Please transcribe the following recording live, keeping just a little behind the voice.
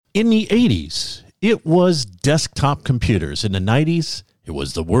In the 80s, it was desktop computers. In the 90s, it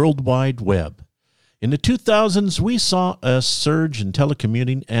was the World Wide Web. In the 2000s, we saw a surge in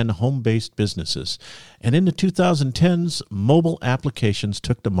telecommuting and home-based businesses. And in the 2010s, mobile applications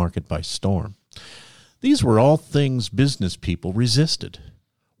took the market by storm. These were all things business people resisted.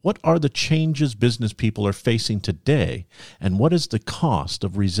 What are the changes business people are facing today, and what is the cost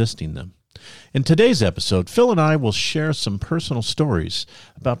of resisting them? In today's episode, Phil and I will share some personal stories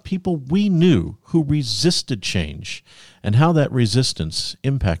about people we knew who resisted change and how that resistance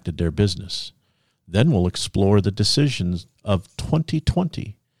impacted their business. Then we'll explore the decisions of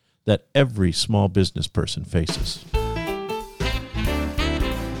 2020 that every small business person faces.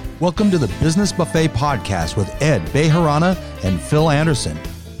 Welcome to the Business Buffet Podcast with Ed Bejarana and Phil Anderson.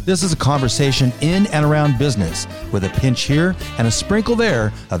 This is a conversation in and around business with a pinch here and a sprinkle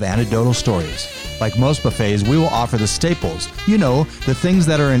there of anecdotal stories. Like most buffets, we will offer the staples, the things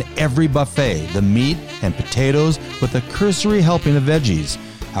that are in every buffet, the meat and potatoes with a cursory helping of veggies.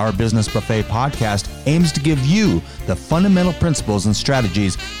 Our Business Buffet Podcast aims to give you the fundamental principles and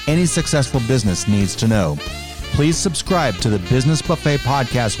strategies any successful business needs to know. Please subscribe to the Business Buffet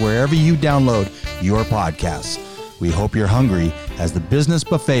Podcast wherever you download your podcasts. We hope you're hungry as the Business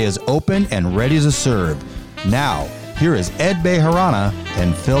Buffet is open and ready to serve. Now, here is Ed Bejarana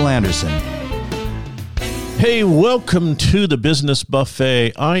and Phil Anderson. Hey, welcome to the Business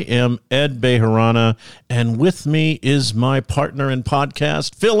Buffet. I am Ed Bejarana, and with me is my partner in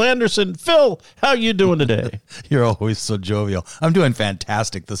podcast, Phil Anderson. Phil, how you doing today? You're always so jovial. I'm doing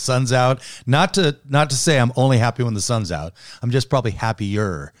fantastic. The sun's out. Not to say I'm only happy when the sun's out. I'm just probably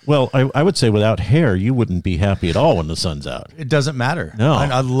happier. Well, I would say without hair, you wouldn't be happy at all when the sun's out. It doesn't matter. No,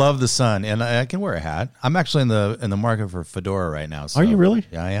 I love the sun, and I can wear a hat. I'm actually in the market for a fedora right now. So. Are you really?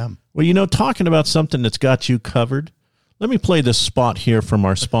 Yeah, I am. Well, talking about something that's got you covered, let me play this spot here from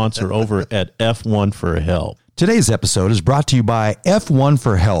our sponsor over at F1 for Help. Today's episode is brought to you by F1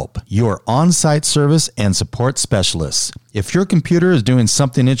 for Help, your on-site service and support specialists. If your computer is doing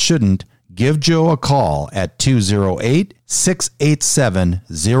something it shouldn't, give Joe a call at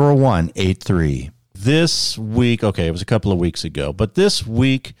 208-687-0183. This week, okay, it was a couple of weeks ago, but this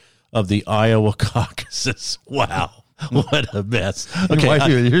week of the Iowa caucuses, wow. What a mess.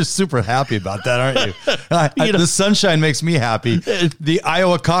 Okay, you're super happy about that, aren't you? The sunshine makes me happy. The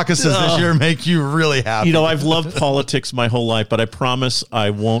Iowa caucuses this year make you really happy. I've loved politics my whole life, but I promise I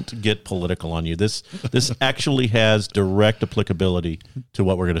won't get political on you. This actually has direct applicability to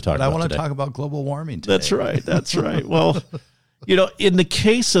what we're going to talk about today. I want to talk about global warming today. That's right. Well, in the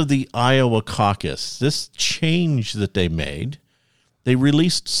case of the Iowa caucus, this change that they made, they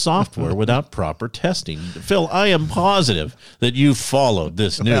released software without proper testing. Phil, I am positive that you followed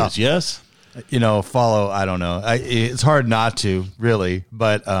this news, yes? Follow, I don't know. It's hard not to, really.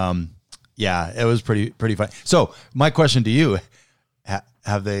 But, it was pretty fun. So my question to you,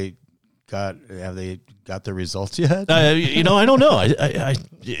 have they got the results yet? I don't know. I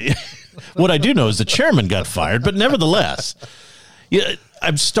what I do know is the chairman got fired, but nevertheless,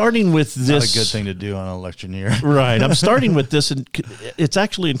 I'm starting with this. Not a good thing to do on an election year. Right. I'm starting with this, and it's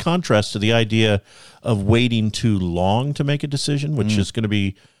actually in contrast to the idea of waiting too long to make a decision, which is going to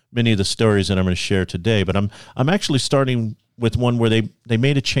be many of the stories that I'm going to share today. But I'm actually starting with one where they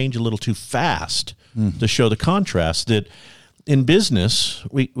made a change a little too fast to show the contrast that in business,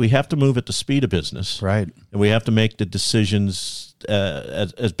 we have to move at the speed of business. Right. And we have to make the decisions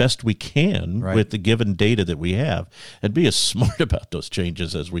as best we can with the given data that we have and be as smart about those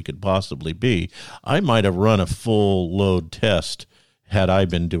changes as we could possibly be. I might have run a full load test had I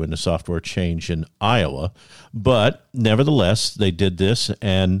been doing the software change in Iowa, but nevertheless, they did this,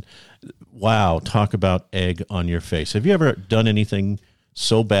 and wow, talk about egg on your face. Have you ever done anything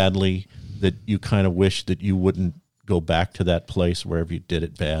so badly that you kind of wish that you wouldn't go back to that place wherever you did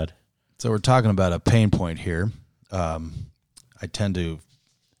it bad? So we're talking about a pain point here. I tend to,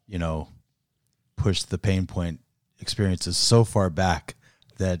 push the pain point experiences so far back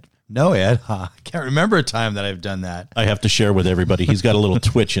that, no, Ed, I can't remember a time that I've done that. I have to share with everybody. He's got a little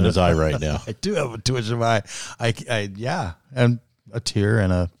twitch in his eye right now. I do have a twitch in my eye. And a tear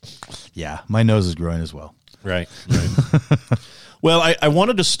and my nose is growing as well. Right. Well, I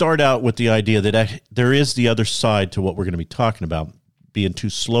wanted to start out with the idea that there is the other side to what we're going to be talking about, being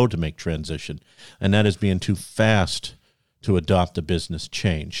too slow to make transition, and that is being too fast to adopt a business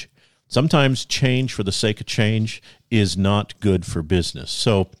change. Sometimes change for the sake of change is not good for business.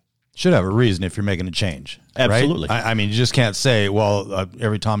 So should have a reason if you're making a change. Absolutely. Right? I mean, you just can't say, well,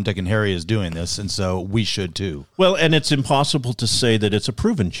 every Tom, Dick, and Harry is doing this, and so we should too. Well, and it's impossible to say that it's a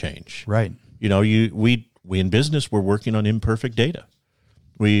proven change. Right. We in business, we're working on imperfect data.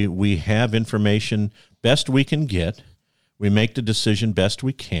 We have information best we can get. We make the decision best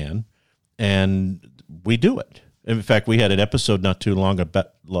we can, and we do it. In fact, we had an episode not too long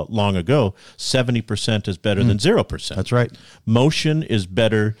ago, 70% is better than 0%. That's right. Motion is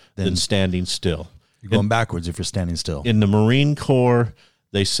better than standing still. You're going backwards if you're standing still. In the Marine Corps,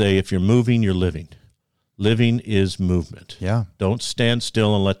 they say if you're moving, you're living. Living is movement. Yeah. Don't stand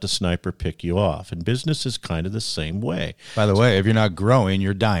still and let the sniper pick you off. And business is kind of the same way. By the way, if you're not growing,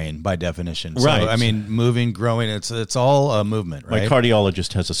 you're dying by definition. So, Right. I mean, moving, growing, it's all a movement, right? My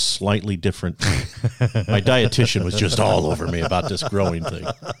cardiologist has a slightly different. My dietitian was just all over me about this growing thing.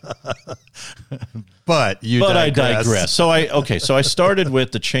 But I digress. So I started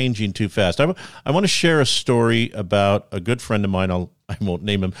with the changing too fast. I want to share a story about a good friend of mine. I won't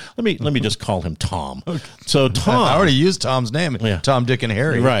name him. Let me just call him Tom. Okay. So Tom, I already used Tom's name. Yeah. Tom, Dick, and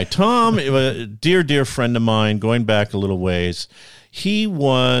Harry. Right. Tom, a dear friend of mine, going back a little ways. He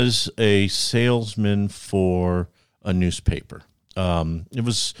was a salesman for a newspaper.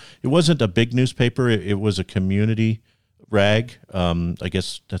 It wasn't a big newspaper. It was a community rag. I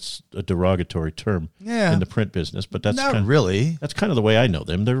guess that's a derogatory term in the print business, but that's not really. That's kind of the way I know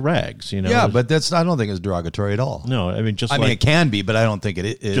them. They're rags, you know. Yeah, but I don't think it's derogatory at all. No, I mean it can be, but I don't think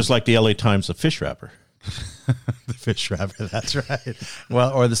it is. Just like the LA Times, the fish wrapper. The fish wrapper, that's right.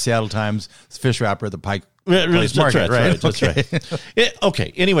 Well, or the Seattle Times fish wrapper at the Pike Place Market, right? That's right.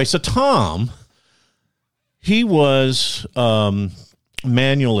 Okay. Anyway, so Tom, he was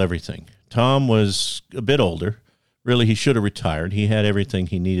manual everything. Tom was a bit older. Really, he should have retired. He had everything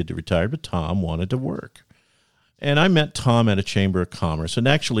he needed to retire, but Tom wanted to work. And I met Tom at a Chamber of Commerce, and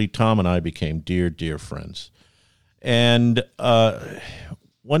actually Tom and I became dear friends. And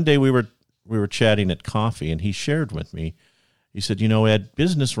one day we were chatting at coffee, and he shared with me, he said, Ed,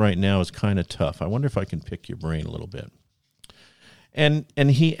 business right now is kind of tough. I wonder if I can pick your brain a little bit. And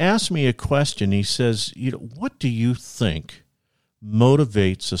he asked me a question. He says, what do you think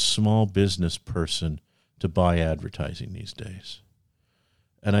motivates a small business person to buy advertising these days?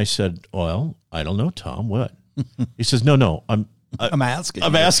 And I said, well, I don't know, Tom, what? He says, no, I'm asking.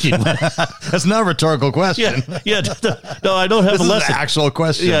 I'm asking. That's not a rhetorical question. Yeah. No, I don't have this a lesson. Is an actual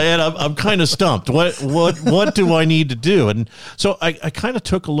question. Yeah, and I'm kind of stumped. What do I need to do? And so I kind of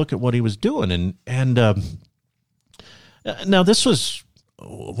took a look at what he was doing, and now this was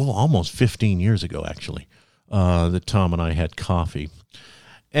almost 15 years ago, actually, that Tom and I had coffee.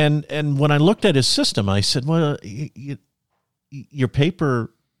 And when I looked at his system, I said, well, your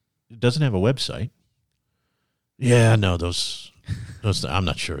paper doesn't have a website. Yeah, no, those I'm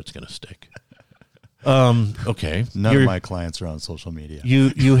not sure it's going to stick. Okay. None of my clients are on social media.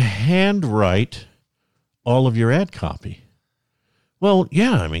 You handwrite all of your ad copy. Well,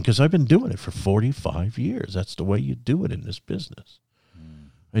 yeah, I mean, because I've been doing it for 45 years. That's the way you do it in this business.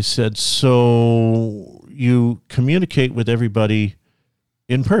 I said, so you communicate with everybody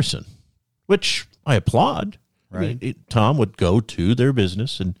in person, which I applaud. Right. I mean, Tom would go to their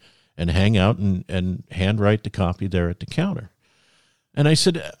business and hang out and handwrite the copy there at the counter. And I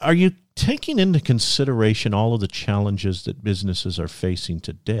said, are you taking into consideration all of the challenges that businesses are facing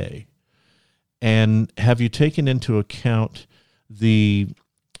today? And have you taken into account the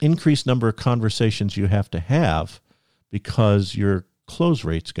increased number of conversations you have to have because your close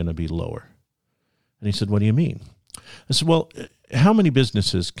rate's going to be lower? And he said, what do you mean? I said, well, how many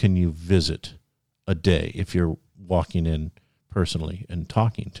businesses can you visit a day if you're walking in personally and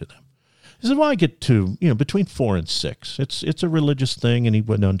talking to them? He said, well, I get to, between 4 and 6. It's a religious thing, and he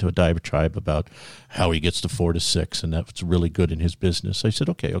went on to a diatribe about how he gets to 4 to 6, and that's really good in his business. I said,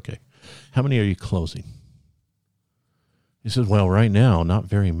 okay. How many are you closing? He said, well, right now, not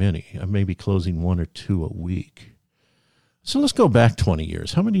very many. I may be closing 1 or 2 a week. So let's go back 20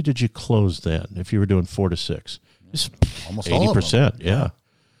 years. How many did you close then if you were doing 4 to 6? It's almost 80%, all of them. Yeah.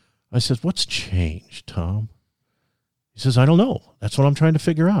 I said, what's changed, Tom? He says, I don't know. That's what I'm trying to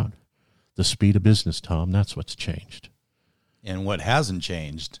figure out. The speed of business, Tom, that's what's changed. And what hasn't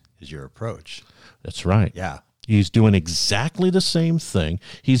changed is your approach. That's right. Yeah. He's doing exactly the same thing.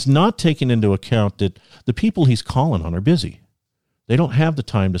 He's not taking into account that the people he's calling on are busy. They don't have the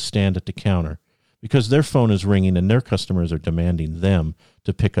time to stand at the counter because their phone is ringing and their customers are demanding them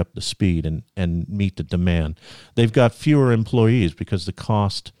to pick up the speed and meet the demand. They've got fewer employees because the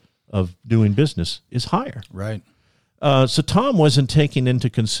cost of doing business is higher. Right. So Tom wasn't taking into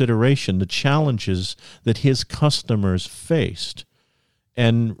consideration the challenges that his customers faced.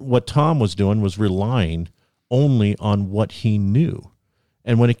 And what Tom was doing was relying only on what he knew.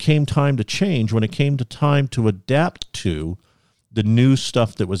 And when it came time to change, when it came to time to adapt to the new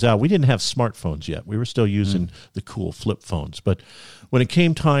stuff that was out. We didn't have smartphones yet. We were still using the cool flip phones. But when it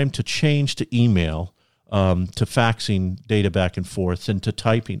came time to change to email, to faxing data back and forth, and to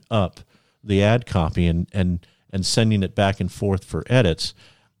typing up the ad copy and sending it back and forth for edits,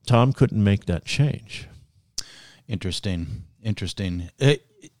 Tom couldn't make that change. Interesting.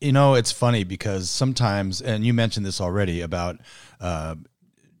 It's funny because sometimes, and you mentioned this already about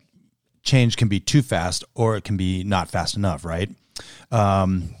change can be too fast or it can be not fast enough, right?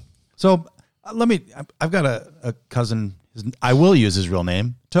 So I've got a cousin, I will use his real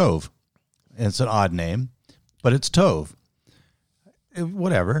name, Tove. And it's an odd name, but it's Tove.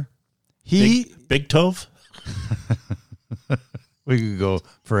 Whatever. Big Tove? We could go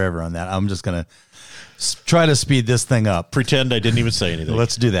forever on that. I'm just going to try to speed this thing up. Pretend I didn't even say anything.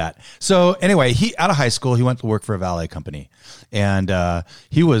 Let's do that. So anyway, out of high school, he went to work for a valet company. And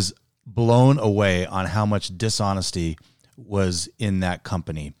he was blown away on how much dishonesty was in that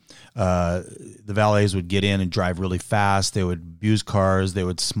company. The valets would get in and drive really fast. They would abuse cars. They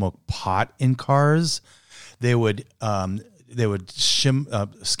would smoke pot in cars. They would skim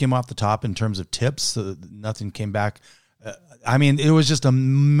off the top in terms of tips, so nothing came back. It was just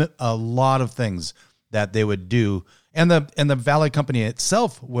a lot of things that they would do, and the valet company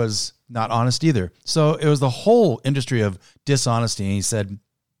itself was not honest either. So it was the whole industry of dishonesty. And he said,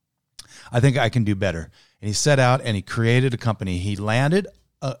 "I think I can do better." And he set out and he created a company. He landed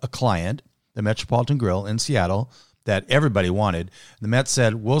a client, the Metropolitan Grill in Seattle, that everybody wanted. The Met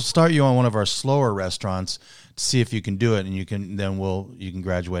said, "We'll start you on one of our slower restaurants to see if you can do it, and you can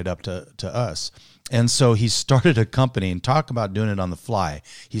graduate up to us." And so he started a company, and talk about doing it on the fly.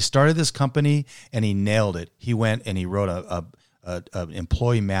 He started this company and he nailed it. He went and he wrote an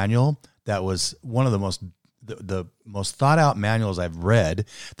employee manual that was one of the most thought out manuals I've read,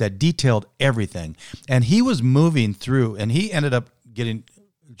 that detailed everything. And he was moving through, and he ended up getting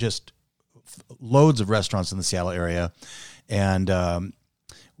just loads of restaurants in the Seattle area, and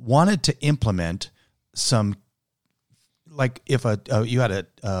wanted to implement some, like if you had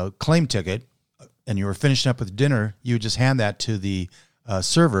a claim ticket and you were finishing up with dinner, you would just hand that to the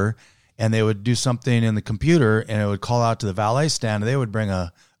server, and they would do something in the computer, and it would call out to the valet stand, and they would bring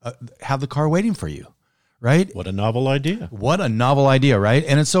have the car waiting for you. Right? What a novel idea. Right?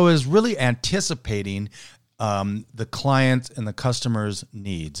 And so it was really anticipating the client and the customer's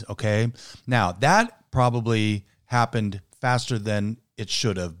needs, okay? Now, that probably happened faster than it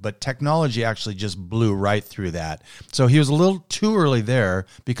should have, but technology actually just blew right through that. So he was a little too early there,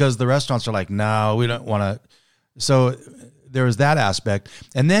 because the restaurants are like, no, we don't want to. So there was that aspect.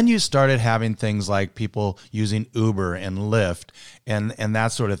 And then you started having things like people using Uber and Lyft and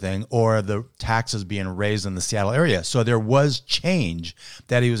that sort of thing, or the taxes being raised in the Seattle area. So there was change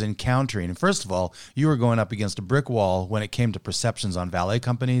that he was encountering. And first of all, you were going up against a brick wall when it came to perceptions on valet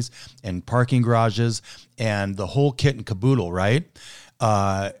companies and parking garages and the whole kit and caboodle, right?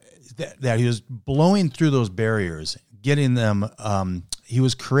 That he was blowing through those barriers, getting them, he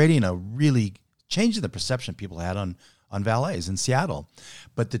was changing the perception people had on valets in Seattle.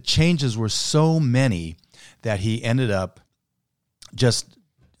 But the changes were so many that he ended up just...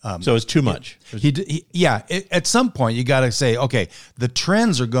 so it's too much. At some point, you got to say, okay, the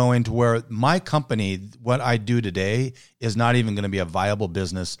trends are going to where my company, what I do today, is not even going to be a viable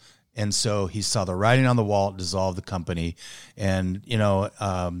business. And so he saw the writing on the wall, dissolved the company. And,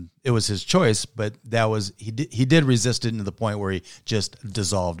 it was his choice, but he did resist it to the point where he just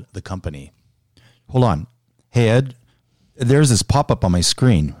dissolved the company. Hold on. Hey, Ed, there's this pop-up on my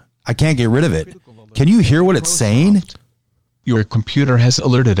screen. I can't get rid of it. Can you hear what it's saying? Your computer has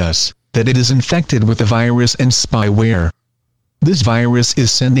alerted us that it is infected with a virus and spyware. This virus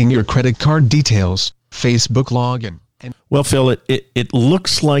is sending your credit card details, Facebook login. Well, Phil, it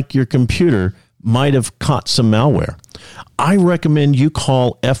looks like your computer might have caught some malware. I recommend you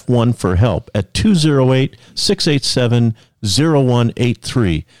call F1 for help at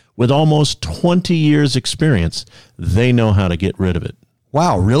 208-687-0183. With almost 20 years experience, they know how to get rid of it.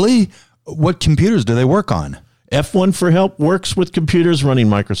 Wow, really? What computers do they work on? F1 for Help works with computers running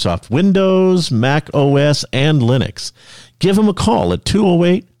Microsoft Windows, Mac OS, and Linux. Give them a call at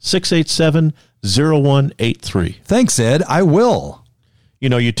 208-687-0183. Thanks, Ed. I will.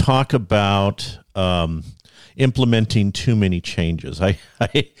 You talk about implementing too many changes. I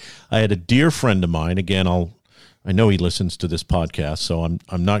had a dear friend of mine. Again, I know he listens to this podcast, so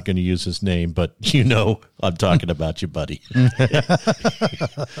I'm not going to use his name, but I'm talking about you, buddy.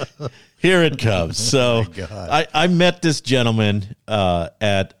 Here it comes. So I met this gentleman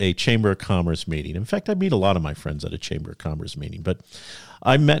at a Chamber of Commerce meeting. In fact, I meet a lot of my friends at a Chamber of Commerce meeting, but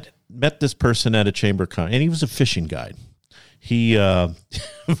I met this person at a Chamber of Commerce, and he was a fishing guide. he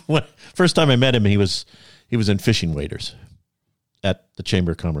first time I met him, he was in fishing waders at the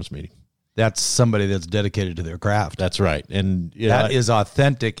Chamber of Commerce meeting. That's somebody that's dedicated to their craft. That's right, and that is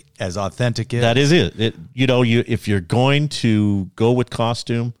authentic as authentic is. That is it. If you're going to go with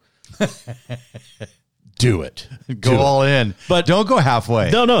costume, do it. Go all in, but don't go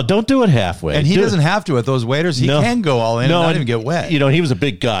halfway. No, don't do it halfway. And he doesn't have to with those waders. He can go all in and not even get wet. He was a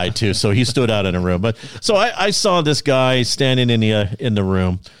big guy too, so he stood out in a room. But so I saw this guy standing in the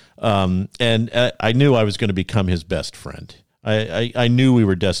room, and I knew I was going to become his best friend. I knew we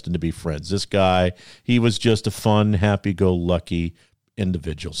were destined to be friends. This guy, he was just a fun, happy-go-lucky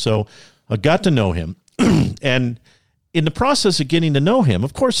individual. So I got to know him, and in the process of getting to know him,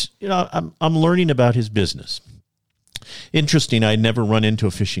 of course, I'm learning about his business. Interesting, I'd never run into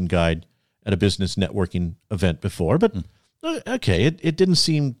a fishing guide at a business networking event before, but okay, it didn't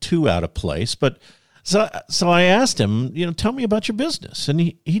seem too out of place. But so I asked him, tell me about your business, and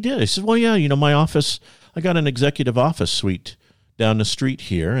he did. He said, well, yeah, my office, I got an executive office suite down the street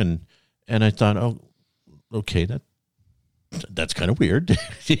here, and I thought, oh, okay, that's kind of weird.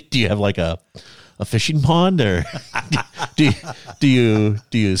 Do you have like a fishing pond, or do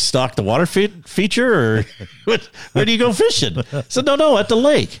you stock the water feature, or where do you go fishing? So no, at the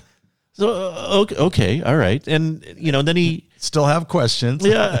lake. So okay, all right, and then he still have questions.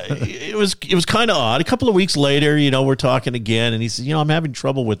 Yeah, it was kind of odd. A couple of weeks later, we're talking again, and he said, I'm having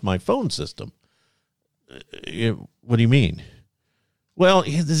trouble with my phone system. What do you mean? Well,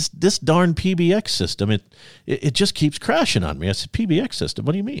 this darn PBX system, it just keeps crashing on me. I said, PBX system?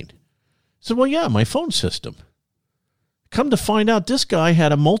 What do you mean? I said, well, yeah, my phone system. Come to find out, this guy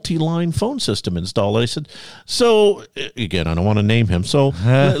had a multi-line phone system installed. I said, so, again, I don't want to name him, so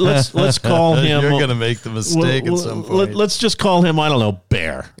let's call him. You're going to make the mistake at some point. Let's just call him, I don't know,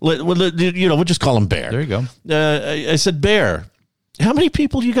 Bear. We'll just call him Bear. There you go. I said, Bear, how many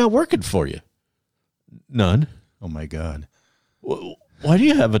people you got working for you? None. Oh, my God. Why do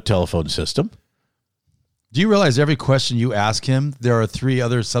you have a telephone system? Do you realize every question you ask him, there are 3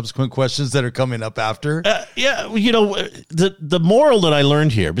 other subsequent questions that are coming up after? Yeah, the moral that I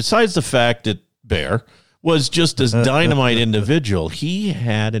learned here, besides the fact that Bear was just this dynamite individual, he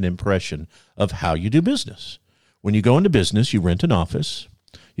had an impression of how you do business. When you go into business, you rent an office,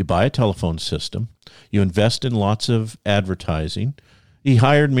 you buy a telephone system, you invest in lots of advertising. He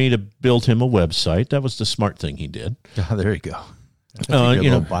hired me to build him a website. That was the smart thing he did. Oh, there you go. A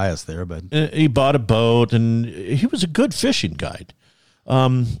little bias there, but he bought a boat, and he was a good fishing guide.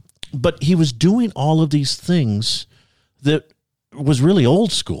 But he was doing all of these things that was really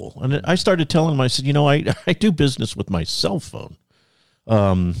old school. And I started telling him, I said, I do business with my cell phone.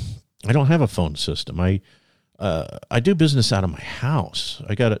 I don't have a phone system. I do business out of my house.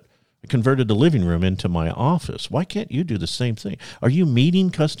 I converted the living room into my office. Why can't you do the same thing? Are you meeting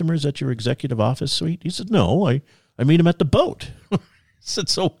customers at your executive office suite? He said, no, I meet them at the boat. I said,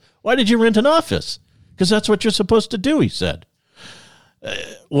 so why did you rent an office? Because that's what you're supposed to do, he said.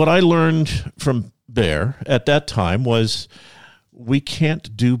 What I learned from Bear at that time was we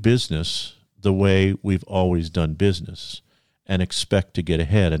can't do business the way we've always done business and expect to get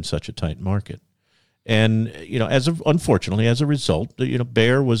ahead in such a tight market. And, unfortunately, as a result,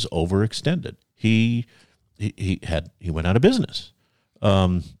 Bear was overextended. He went out of business.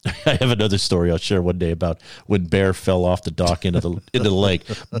 I have another story I'll share one day about when Bear fell off the dock into the lake,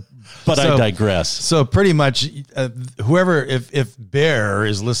 but I digress. So pretty much, whoever, if Bear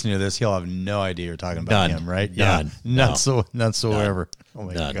is listening to this, he'll have no idea you're talking about him, right? None. Yeah, not so ever. Oh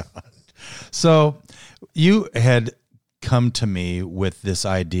my God. So you had come to me with this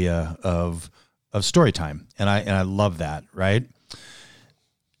idea of story time, and I love that, right?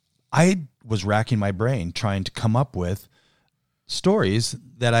 I was racking my brain trying to come up with stories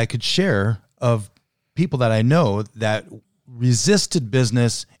that I could share of people that I know that resisted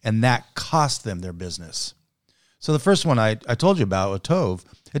business and that cost them their business. So the first one I told you about with Tove,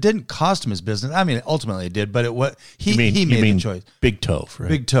 it didn't cost him his business. I mean, ultimately it did, but he made the choice. Big Tove, right?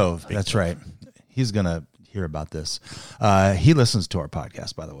 Big Tove, that's right. He's going to hear about this. He listens to our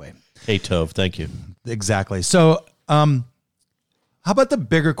podcast, by the way. Hey, Tove, thank you. Exactly. So how about the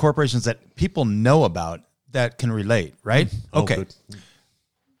bigger corporations that people know about that can relate, right? Okay. Good.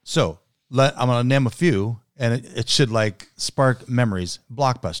 So I'm going to name a few, and it should spark memories.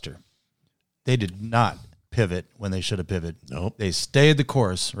 Blockbuster. They did not pivot when they should have pivoted. Nope. They stayed the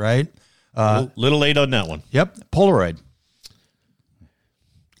course, right? Little late on that one. Yep. Polaroid.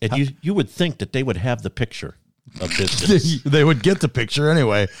 And you would think that they would have the picture of business. They would get the picture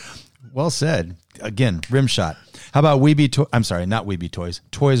anyway. Well said. Again, Rimshot. How about Weeby? I'm sorry, not Weeby Toys.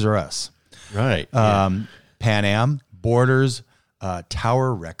 Toys R Us. Right. Pan Am, Borders,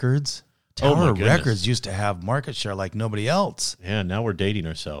 Tower Records. Oh, my Tower goodness. Records used to have market share like nobody else. Yeah, now we're dating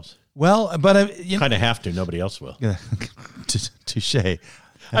ourselves. Well, but you know, Kind of have to. Nobody else will. touche.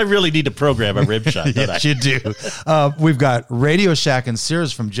 I really need to program a rib shot, don't I? Yes, you do. We've got Radio Shack and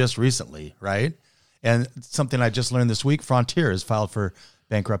Sears from just recently, right? And something I just learned this week, Frontier has filed for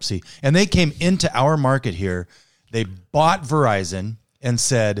bankruptcy. And they came into our market here. They bought Verizon and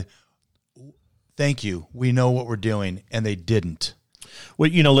said, thank you, we know what we're doing. And they didn't. Well,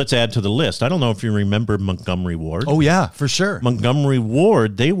 let's add to the list. I don't know if you remember Montgomery Ward. Oh, yeah, for sure. Montgomery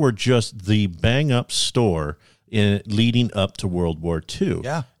Ward, they were just the bang-up store leading up to World War II.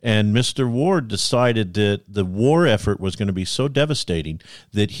 Yeah. And Mr. Ward decided that the war effort was going to be so devastating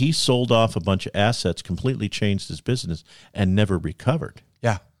that he sold off a bunch of assets, completely changed his business, and never recovered.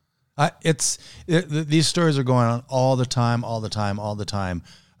 Yeah. These stories are going on all the time.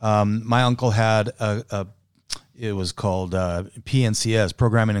 My uncle had it was called PNCS,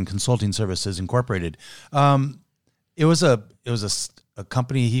 Programming and Consulting Services Incorporated. It was a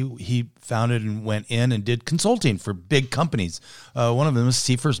company he founded and went in and did consulting for big companies. One of them was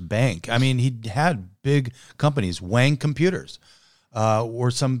Seafirst Bank. I mean, he had big companies. Wang Computers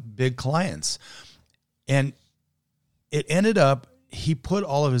were some big clients. And it ended up, he put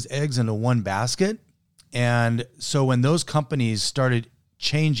all of his eggs into one basket. And so when those companies started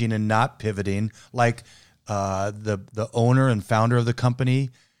changing and not pivoting, like the owner and founder of the company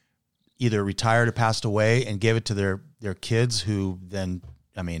either retired or passed away and gave it to their kids, who then,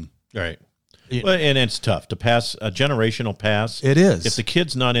 I mean, right. Well, and it's tough to pass a generational pass. It is. If the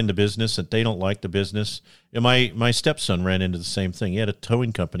kid's not into business and they don't like the business, and my stepson ran into the same thing. He had a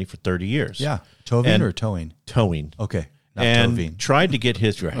towing company for 30 years. Yeah, Toving or towing? Towing. Okay, not and Toving. Tried to get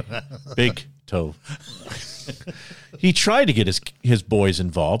his big toe. He tried to get his boys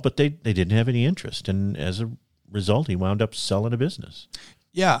involved, but they didn't have any interest, and as a result, he wound up selling a business.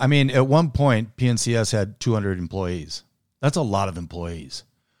 Yeah, I mean, at one point, PNCS had 200 employees. That's a lot of employees.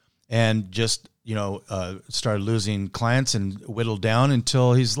 And just, started losing clients and whittled down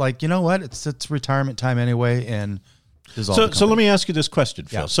until he's like, you know what, it's retirement time anyway, and dissolved. So let me ask you this question,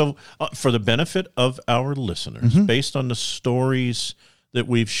 Phil. Yeah. So for the benefit of our listeners, based on the stories that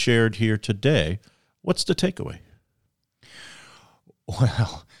we've shared here today, what's the takeaway?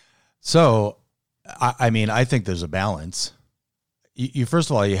 Well, so, I mean, I think there's a balance. You first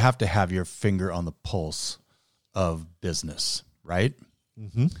of all, you have to have your finger on the pulse of business, right?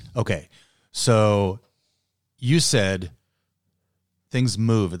 Mm-hmm. Okay. So you said things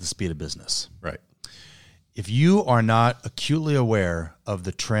move at the speed of business. Right. If you are not acutely aware of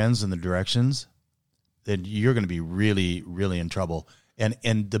the trends and the directions, then you're going to be really, really in trouble. And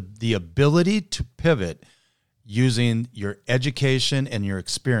the ability to pivot using your education and your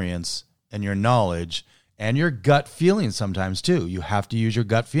experience and your knowledge and your gut feeling sometimes too. You have to use your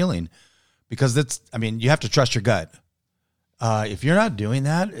gut feeling, because you have to trust your gut. If you're not doing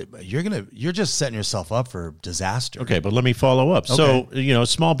that, you're just setting yourself up for disaster. Okay, but let me follow up. Okay. So, a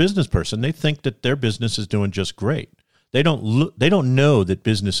small business person, they think that their business is doing just great. They don't know that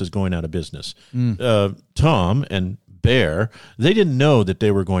business is going out of business. Tom and Bear, they didn't know that they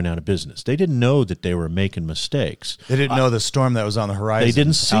were going out of business. They didn't know that they were making mistakes. They didn't know the storm that was on the horizon. They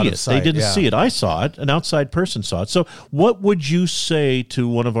didn't see it. They didn't see it. I saw it. An outside person saw it. So what would you say to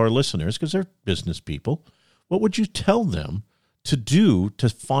one of our listeners, because they're business people, what would you tell them to do to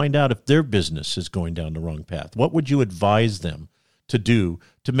find out if their business is going down the wrong path? What would you advise them to do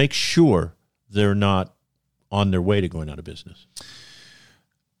to make sure they're not on their way to going out of business?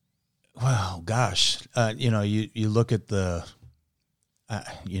 Well, gosh, you look at the,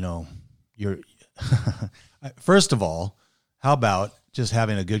 you're first of all, how about just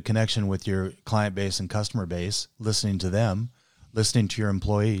having a good connection with your client base and customer base, listening to them, listening to your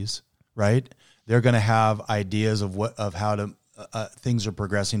employees, right? They're going to have ideas of how to things are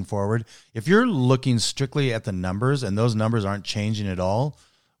progressing forward. If you're looking strictly at the numbers and those numbers aren't changing at all,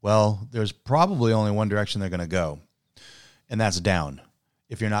 well, there's probably only one direction they're going to go, and that's down,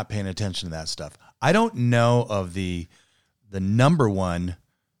 if you're not paying attention to that stuff. I don't know of the number one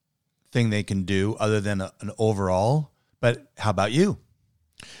thing they can do other than an overall, but how about you?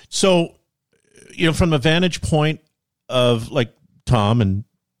 So, from a vantage point of like Tom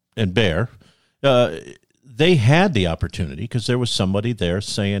and Bear, they had the opportunity because there was somebody there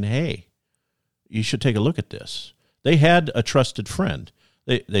saying, hey, you should take a look at this. They had a trusted friend.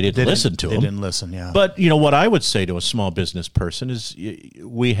 They didn't listen to him. They didn't listen, yeah. But, what I would say to a small business person is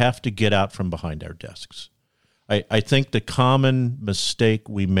we have to get out from behind our desks. I think the common mistake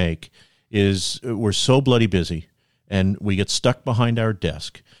we make is we're so bloody busy and we get stuck behind our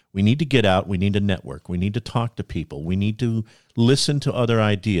desk. We need to get out. We need to network. We need to talk to people. We need to listen to other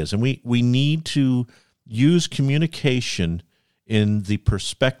ideas. And we need to use communication in the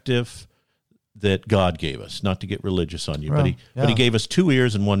perspective that God gave us, not to get religious on you, Well, but he gave us 2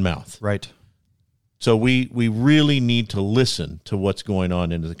 ears and 1 mouth. Right. So we really need to listen to what's going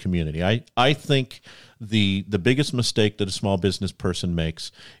on in the community. I think the biggest mistake that a small business person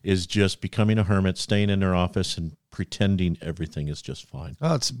makes is just becoming a hermit, staying in their office and pretending everything is just fine.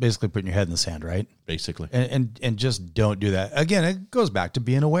 Well, it's basically putting your head in the sand, right? Basically. And just don't do that. Again, it goes back to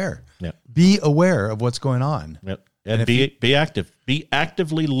being aware. Yeah. Be aware of what's going on. Yep. And be active. Be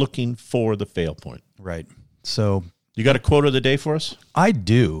actively looking for the fail point. Right. So You got a quote of the day for us? I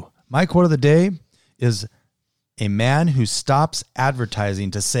do. My quote of the day is, a man who stops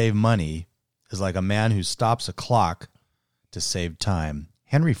advertising to save money is like a man who stops a clock to save time.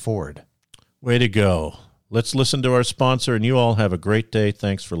 Henry Ford. Way to go. Let's listen to our sponsor, and you all have a great day.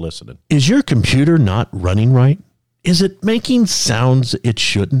 Thanks for listening. Is your computer not running right? Is it making sounds it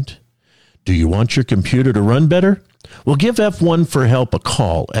shouldn't? Do you want your computer to run better? Well, give F1 for Help a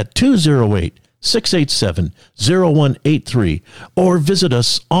call at 208-687-0183 or visit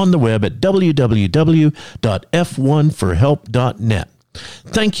us on the web at www.f1forhelp.net.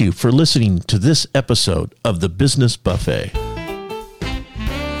 Thank you for listening to this episode of The Business Buffet.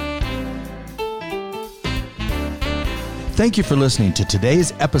 Thank you for listening to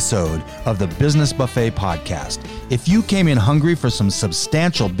today's episode of the Business Buffet podcast. If you came in hungry for some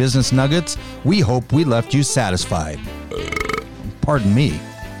substantial business nuggets, we hope we left you satisfied. Pardon me.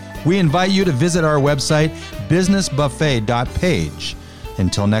 We invite you to visit our website, businessbuffet.page.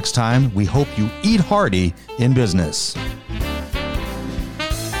 Until next time, we hope you eat hearty in business.